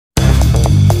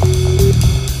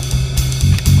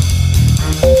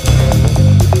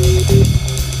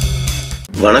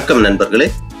வணக்கம் நண்பர்களே,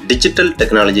 digital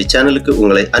technology சேனலுக்கு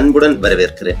உங்களை அன்புடன்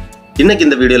வரவேற்கிறேன். இன்னைக்கு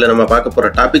இந்த வீடியோல நம்ம பார்க்க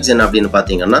போற டாபிக்ஸ் என்ன அப்படின்னு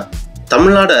பாத்தீங்கன்னா,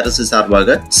 தமிழ்நாடு அரசு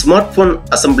சார்பாக ஸ்மார்ட் போன்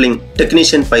அசம்பிளிங்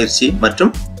டெக்னீஷியன் பயிற்சி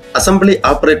மற்றும் அசம்பிளி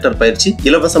ஆபரேட்டர் பயிற்சி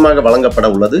இலவசமாக வழங்கப்பட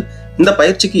உள்ளது. இந்த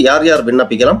பயிற்சிக்கு யார் யார்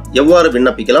விண்ணப்பிக்கலாம், எவ்வாறு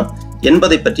விண்ணப்பிக்கலாம்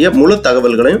என்பதை பற்றிய முழு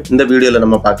தகவல்களையும் இந்த வீடியோல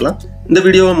நம்ம பார்க்கலாம். இந்த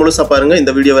வீடியோவை முழுசா பாருங்க.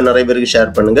 இந்த வீடியோவை நிறைய பேருக்கு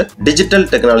ஷேர் பண்ணுங்க. டிஜிட்டல்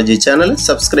டெக்னாலஜி சேனலை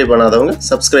சப்ஸ்கிரைப் பண்ணாதவங்க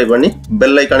சப்ஸ்கிரைப் பண்ணி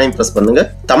பெல் ஐகானையும் பிரஸ் பண்ணுங்க.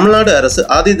 தமிழ்நாடு அரசு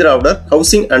Adi Dravidar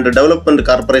housing and development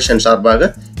corporation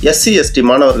சார்பாக SC/ST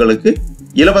மாணவர்களுக்கு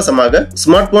இலவசமாக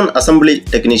smart phone assembly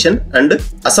technician and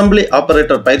assembly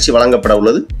operator பயிற்சி வழங்கப்பட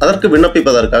உள்ளது. அதற்கு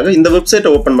விண்ணப்பிப்பதற்காக இந்த வெப்சைட்டை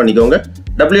ஓபன் பண்ணிக்கோங்க.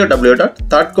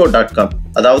 www.TAHDCO.com.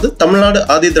 அதாவது Tamil Nadu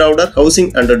Adi Dravidar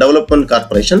housing and development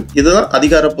corporation. இதுதான்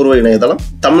அதிகாரப்பூர்வ இணையதளம்.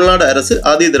 தமிழ்நாடு அரசு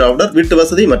ஆதி திராவிடர் வீட்டு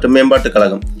வசதி மற்றும் மேம்பாட்டு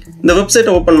கழகம். இந்த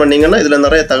வெப்சைட்டை ஓபன் பண்ணீங்கன்னா இதுல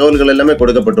நிறைய தகவல்கள் எல்லாமே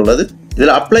கொடுக்கப்பட்டுள்ளது.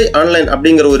 இதுல அப்ளை ஆன்லைன்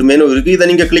அப்படிங்கிற ஒரு மெனு இருக்கு. இதை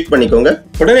நீங்க கிளிக் பண்ணிக்கோங்க.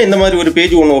 உடனே இந்த மாதிரி ஒரு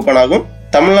பேஜ் ஒன்று ஓபன் ஆகும்.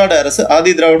 தமிழ்நாடு அரசு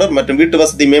ஆதி திராவிடர் மற்றும் வீட்டு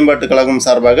வசதி மேம்பாட்டு கழகம்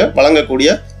சார்பாக வழங்கக்கூடிய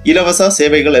இலவச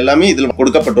சேவைகள் எல்லாமே இதில்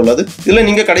கொடுக்கப்பட்டுள்ளது. இதுல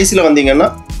நீங்க கடைசியில வந்தீங்கன்னா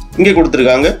இங்கே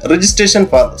கொடுத்திருக்காங்க registration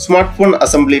for smart phone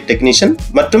assembly technician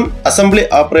மற்றும் அசம்பிளி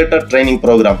ஆபரேட்டர் ட்ரைனிங்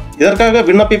ப்ரோக்ராம். இதற்காக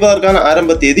விண்ணப்பிப்பதற்கான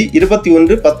ஆரம்ப தேதி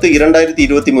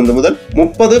 21/10/2023 முதல்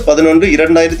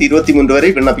 30/11/2023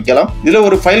 வரை விண்ணப்பிக்கலாம். இதுல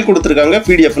ஒரு ஃபைல் கொடுத்திருக்காங்க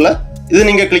PDF-ல. இது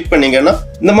நீங்க கிளிக் பண்ணீங்கன்னா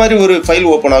இந்த மாதிரி ஒரு ஃபைல்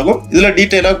ஓபன் ஆகும். இதுல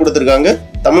டீடைலா கொடுத்திருக்காங்க.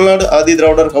 Tamil Nadu Adi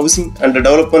Dravidar housing and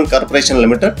development corporation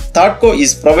limited TAHDCO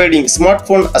is providing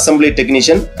smartphone assembly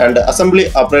technician and assembly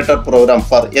operator program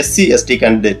for SC/ST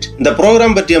candidate. இந்த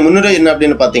ப்ரோக்ராம் பற்றிய முன்னுரை என்ன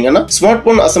அப்படின்னு பாத்தீங்கன்னா, smart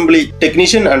phone assembly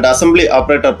technician and assembly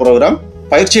operator program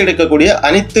பயிற்சி எடுக்கக்கூடிய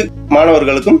அனைத்து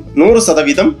மாணவர்களுக்கும்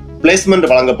 100% பிளேஸ்மெண்ட்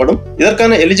வழங்கப்படும்.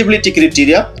 இதற்கான எலிஜிபிலிட்டி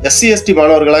கிரைட்டீரியா SC/ST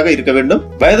மாணவர்களாக இருக்க வேண்டும்.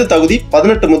 வயது தகுதி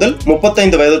 18 முதல்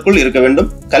 35 வயதிற்குள் இருக்க வேண்டும்.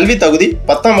 கல்வி தகுதி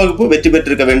 10ஆம் வகுப்பு வெற்றி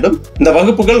பெற்றிருக்க வேண்டும். இந்த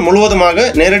வகுப்புகள் முழுவதுமாக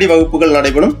நேரடி வகுப்புகள்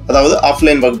நடைபெறும், அதாவது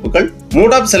ஆஃப்லைன் வகுப்புகள்.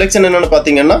 மோட் ஆஃப் செலக்ஷன் என்னன்னு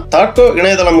பாத்தீங்கன்னா, TAHDCO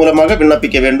இணையதளம் மூலமாக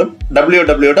விண்ணப்பிக்க வேண்டும்.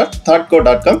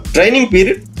 www.TAHDCO.com. Training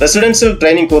period residential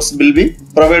training course will be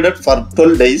provided for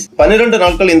 12 days. 12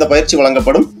 நாட்கள் இந்த பயிற்சி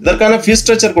வழங்கப்படும். இதற்கான ஃபீஸ்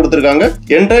ஸ்ட்ரக்சர் கொடுத்திருக்காங்க.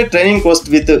 Entire training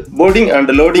cost with boarding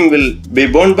and loading will be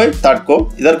borne by TAHDCO.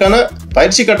 இதற்கான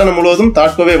பயிற்சி கட்டணம் முழுவதும்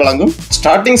TAHDCOவே வழங்கும்.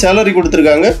 ஸ்டார்டிங் சேலரி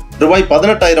கொடுத்திருக்காங்க. ரூபாய்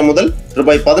 18,000 முதல்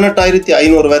ரூபாய்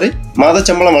 18,500 வரை மாத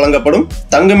சம்பளம் வழங்கப்படும்.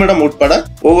 தங்குமிடம் உட்பட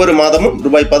ஒவ்வொரு மாதமும்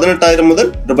ரூபாய் 18,000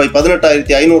 முதல் ரூபாய்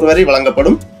 18,500 வரை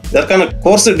வழங்கப்படும். இதற்கான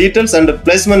course details and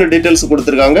placement details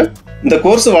கொடுத்திருக்காங்க. இந்த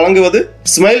கோர்ஸ் வழங்குவது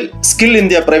smile skill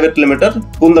India private limited,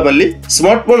 Poonamallee.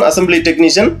 Smart phone assembly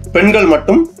technician பெண்கள்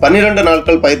மட்டும் 12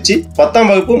 நாட்கள் பயிற்சி, 10ஆம்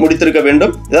வகுப்பு முடித்திருக்க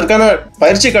வேண்டும். இதற்கான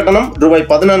பயிற்சி கட்டணம் ரூபாய்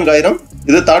 14,000.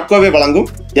 இது TAHDCOவே வழங்கும்.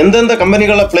 எந்தெந்த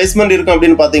கம்பெனிகள பிளேஸ்மெண்ட் இருக்கும்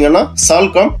அப்படின்னு பாத்தீங்கன்னா,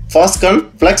 சால்காம், ஃபாஸ்கான்,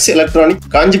 பிளக்ஸ் எலக்ட்ரானிக்,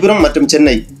 காஞ்சிபுரம் மற்றும்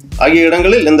சென்னை ஆகிய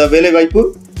இடங்களில் இந்த வேலை வாய்ப்பு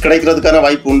கிடைக்கிறதுக்கான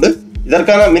வாய்ப்பு உண்டு.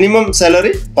 இதற்கான மினிமம்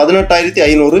சேலரி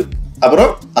 18,500. அப்புறம்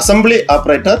அசம்பிளி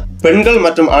ஆபரேட்டர் பெண்கள்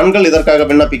மற்றும் ஆண்கள் இதற்காக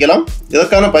விண்ணப்பிக்கலாம்.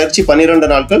 இதற்கான பயிற்சி 12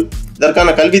 நாட்கள். இதற்கான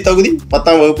கல்வி தகுதி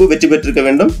 10ஆம் வகுப்பு வெற்றி பெற்றிருக்க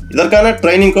வேண்டும். இதற்கான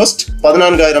ட்ரைனிங் காஸ்ட்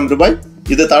 14,000 ரூபாய்.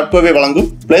 இது TAHDCOவே வழங்கும்.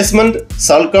 Placement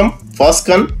Salcomp,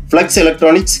 ஃபாஸ்கான், flux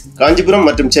electronics, Kanchipuram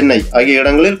மற்றும் சென்னை ஆகிய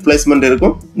இடங்களில் பிளேஸ்மெண்ட்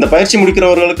இருக்கும். இந்த பயிற்சி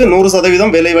முடிக்கிறவர்களுக்கு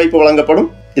 100% வேலை வாய்ப்பு வழங்கப்படும்.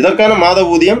 இதற்கான மாத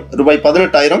ஊதியம் ரூபாய்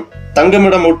 18,000.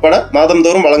 தங்குமிடம் உட்பட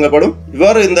மாதந்தோறும் வழங்கப்படும்.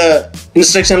 இவ்வாறு இந்த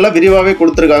இன்ஸ்ட்ரக்ஷன்ல விரிவாகவே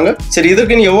கொடுத்திருக்காங்க. சரி,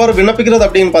 இதற்கு நீ எவ்வாறு விண்ணப்பிக்கிறது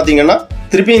அப்படின்னு பாத்தீங்கன்னா,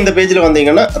 திருப்பி இந்த பேஜ்ல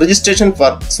வந்தீங்கன்னா registration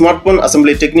for smart phone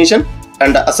assembly technician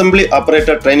and assembly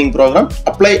operator training program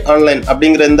apply online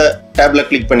அப்படிங்கிற இந்த டேப்ல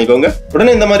கிளிக் பண்ணிக்கோங்க.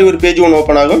 உடனே இந்த மாதிரி ஒரு பேஜ் ஒன்று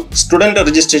ஓபன் ஆகும். Student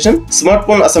registration smart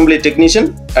phone assembly technician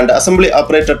and assembly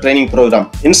operator training program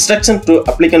instruction to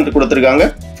applicant கொடுத்திருக்காங்க.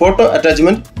 Photo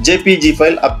attachment JPG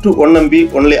file up to 1 MB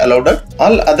only allowed.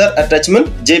 All other attachment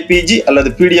JPG அல்லது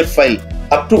PDF file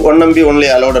up to 1 MB only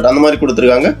allowed. அந்த மாதிரி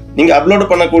கொடுத்திருக்காங்க. நீங்க upload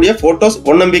பண்ணக்கூடிய photos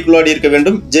 1 MB குள்ளாடி இருக்க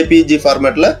வேண்டும் JPG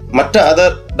ஃபார்மேட்ல. மற்ற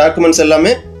அதர் டாக்குமெண்ட்ஸ்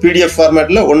எல்லாமே PDF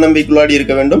ஃபார்மேட்ல 1 MB குள்ளாடி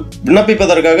இருக்க வேண்டும்.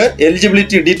 விண்ணப்பிப்பதற்காக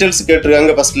எலிஜிபிலிட்டி டீடைல்ஸ்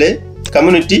கேட்டிருக்காங்க. ஃபர்ஸ்ட்லே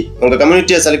கம்யூனிட்டி, உங்க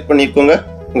கம்யூனிட்டியை செலக்ட்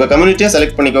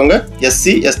பண்ணிக்கோங்க. SC,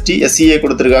 ST, SCA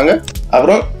கொடுத்திருக்காங்க.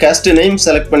 அப்புறம் காஸ்ட் நேம்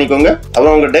செலக்ட் பண்ணிக்கோங்க.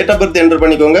 அப்புறம் உங்க டேட் ஆஃப் பர்த் என்டர்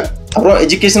பண்ணிக்கோங்க. அப்புறம்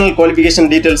எஜுகேஷனல் குவாலிஃபிகேஷன்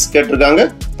டீடைல்ஸ் கேட்டிருக்காங்க.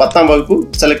 10ஆம் வகுப்பு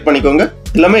செலக்ட் பண்ணிக்கோங்க.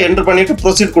 எல்லாமே என்டர் பண்ணிட்டு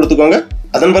ப்ரொசீட் கொடுத்துக்கோங்க.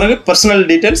 அதன் பிறகு personal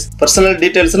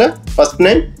டீடைல்ஸ்ல first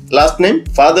name, last name,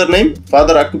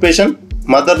 father occupation,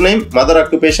 mother name, mother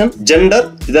occupation, gender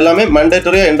இதெல்லாமே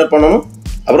மேண்டேட்டரியா என்டர் பண்ணணும்.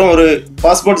 அப்புறம் ஒரு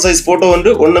பாஸ்போர்ட் சைஸ் போட்டோ வந்து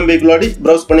 1 MB குள்ளாடி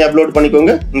ப்ரௌஸ் பண்ணி அப்லோட்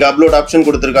பண்ணிக்கோங்க. இங்க அப்லோட் ஆப்ஷன்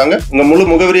கொடுத்திருக்காங்க. உங்க முழு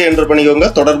முகவரியை என்டர் பண்ணிக்கோங்க.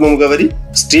 தொடர்பு முகவரி,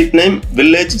 street name,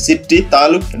 village, city,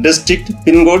 taluk, district,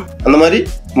 pincode அந்த மாதிரி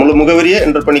முழு முகவரியை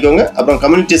என்டர் பண்ணிக்கோங்க. அப்புறம்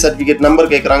கம்யூனிட்டி சர்டிபிகேட்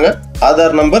நம்பர் கேட்கறாங்க.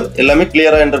 ஆதார் நம்பர் எல்லாமே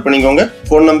கிளியரா என்டர் பண்ணிக்கோங்க.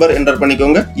 ஃபோன் நம்பர் என்டர்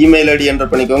பண்ணிக்கோங்க. இமெயில் ஐடி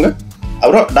என்டர் பண்ணிக்கோங்க.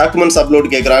 அப்புறம் டாக்குமெண்ட்ஸ் அப்லோட்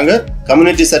கேட்குறாங்க.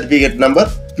 கம்யூனிட்டி சர்டிஃபிகேட் நம்பர்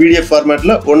PDF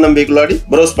ஃபார்மேட்டில் 1 MB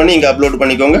ப்ரௌஸ் பண்ணி இங்கே அப்லோட்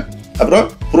பண்ணிக்கோங்க. அப்புறம்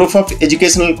proof of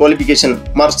educational qualification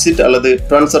mark sheet அல்லது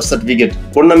ட்ரான்ஸ்ஃபர் சர்டிஃபிகேட்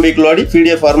 1 MB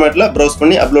PDF ஃபார்மேட்டில் ப்ரௌஸ்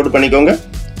பண்ணி அப்லோட் பண்ணிக்கோங்க.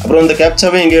 அப்புறம் இந்த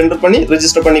கேப்சாவை இங்கே என்டர் பண்ணி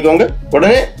ரெஜிஸ்டர் பண்ணிக்கோங்க.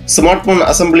 உடனே ஸ்மார்ட் போன்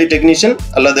அசம்பிளி டெக்னீஷியன்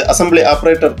அல்லது அசம்பிளி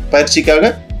ஆபரேட்டர்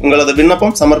பயிற்சிக்காக உங்களது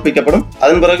விண்ணப்பம் சமர்ப்பிக்கப்படும்.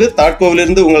 அதன் பிறகு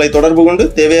தாட்கோவிலிருந்து உங்களை தொடர்பு கொண்டு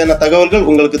தேவையான தகவல்கள்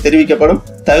உங்களுக்கு தெரிவிக்கப்படும்.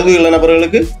 தகுதியுள்ள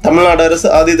நபர்களுக்கு தமிழ்நாடு அரசு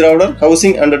Adi Dravidar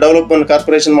housing and development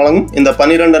corporation வழங்கும் இந்த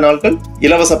 12 நாட்கள்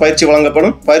இலவச பயிற்சி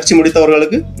வழங்கப்படும். பயிற்சி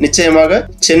முடித்தவர்களுக்கு நிச்சயமாக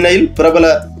சென்னையில்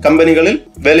பிரபல கம்பெனிகளில்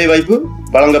வேலைவாய்ப்பு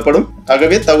வழங்கப்படும்.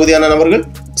 ஆகவே தகுதியான நபர்கள்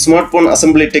ஸ்மார்ட் போன்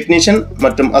அசம்பிளி டெக்னீஷியன்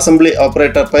மற்றும் அசம்பிளி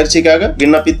ஆபரேட்டர் பயிற்சிக்காக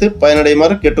விண்ணப்பித்து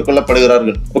பயனடையுமாறு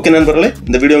கேட்டுக்கொள்ளப்படுகிறார்கள். ஓகே நண்பர்களே,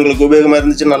 இந்த வீடியோ உங்களுக்கு உபயோகமா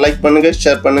இருந்துச்சுன்னா லைக் பண்ணுங்க,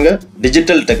 ஷேர் பண்ணுங்க.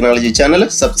 டிஜிட்டல் டெக்னாலஜி சேனலை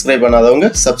சப்ஸ்கிரைப் பண்ணாதவங்க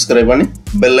சப்ஸ்கிரைப் பண்ணி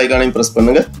பெல் ஐகானையும் பிரஸ்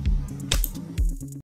பண்ணுங்க.